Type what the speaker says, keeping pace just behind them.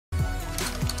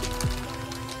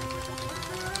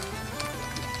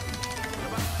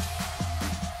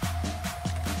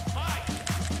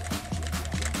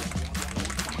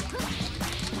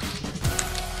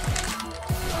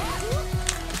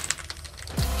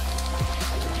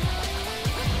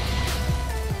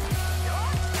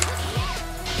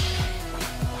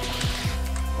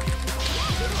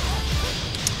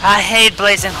I hate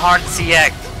Blazing Hard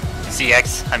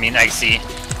CX. I mean XC.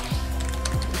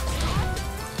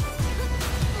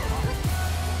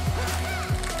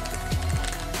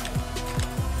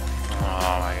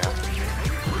 Oh my god.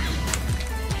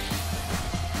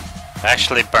 I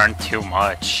actually burned too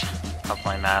much of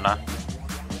my mana.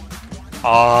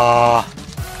 Oh,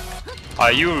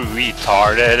 are you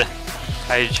retarded?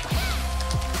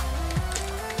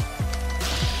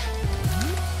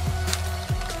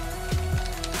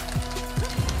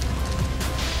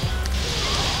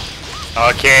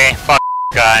 Okay, fuck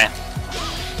guy.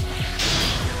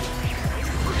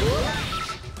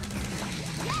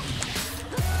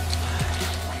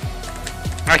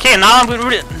 Okay, now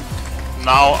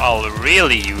I'll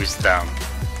really use them.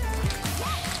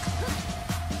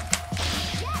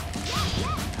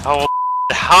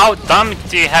 How dumb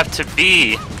do you have to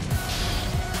be?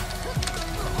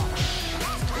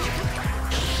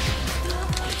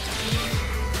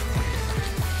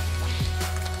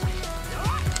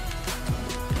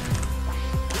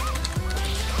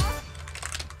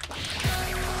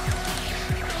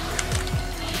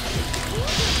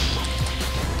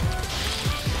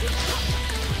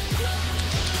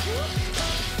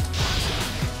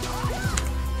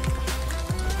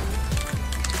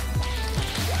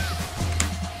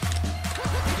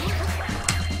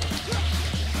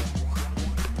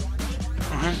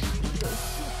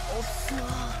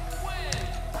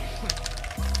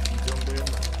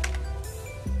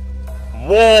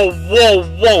 Whoa, whoa,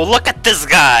 whoa, look at this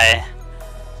guy!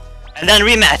 And then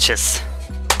rematches.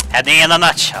 Heading in a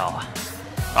nutshell.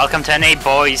 Welcome to NA,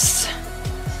 boys.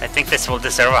 I think this will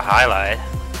deserve a highlight.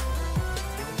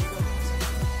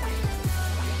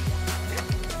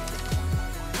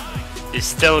 You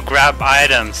still grab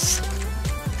items.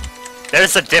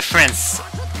 There's a difference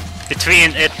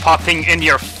between it popping in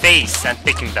your face and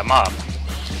picking them up.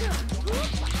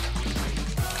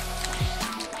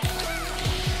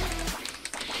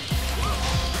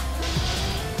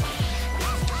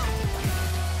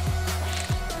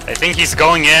 I think he's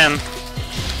going in.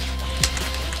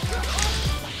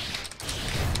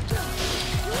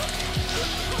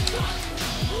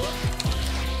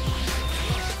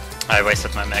 I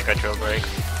wasted my mega drill break.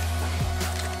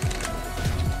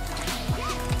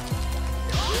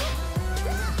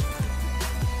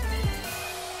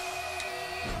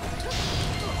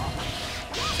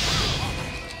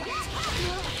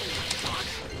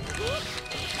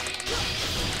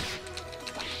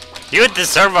 You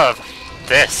deserve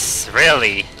this,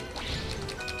 really.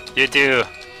 You do.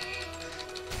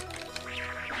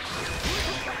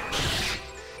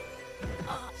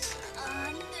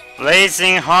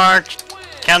 Blazing Heart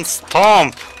can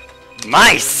stomp.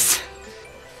 Nice.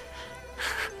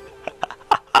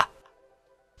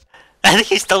 And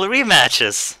he still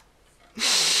rematches.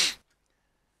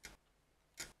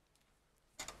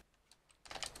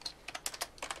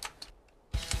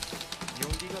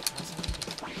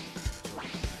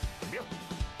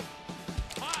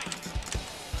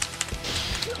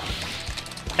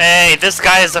 Hey, this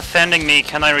guy is offending me.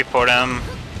 Can I report him?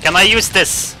 Can I use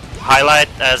this highlight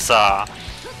as a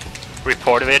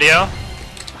report video?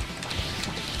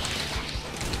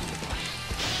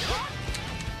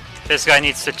 This guy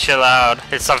needs to chill out.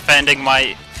 It's offending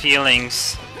my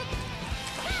feelings.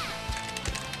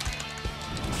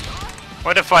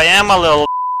 What if I am a little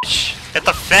bitch? It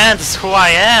offends who I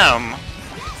am.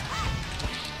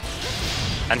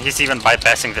 And he's even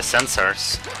bypassing the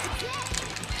sensors.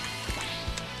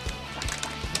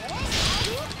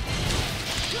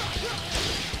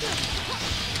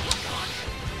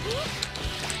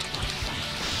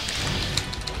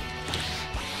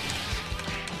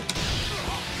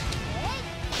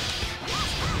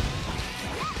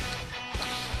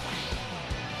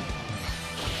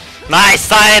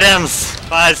 Nice items!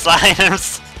 Nice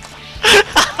items!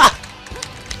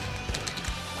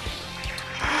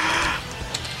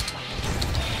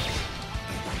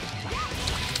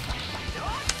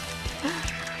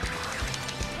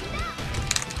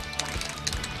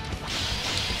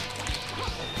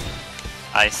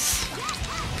 Nice.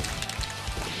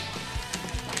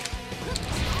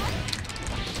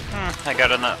 I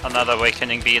got another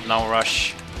awakening bead, no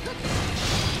rush.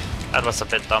 That was a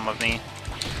bit dumb of me.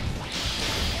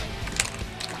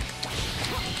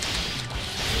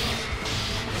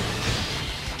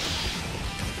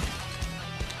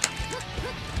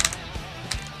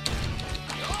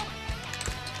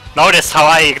 Notice how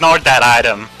I ignored that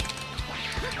item.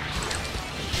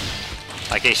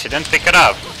 Okay, she didn't pick it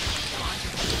up.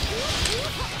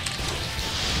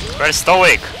 Where's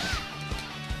Stoic?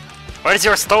 Where's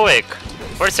your Stoic?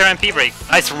 Where's your MP break?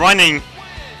 Nice running!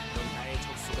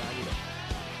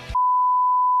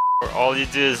 Where all you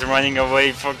do is running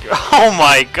away from. Oh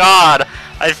my god!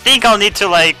 I think I'll need to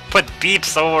like put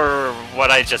beeps over what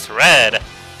I just read.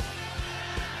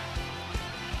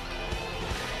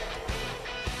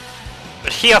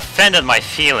 But he offended my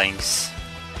feelings.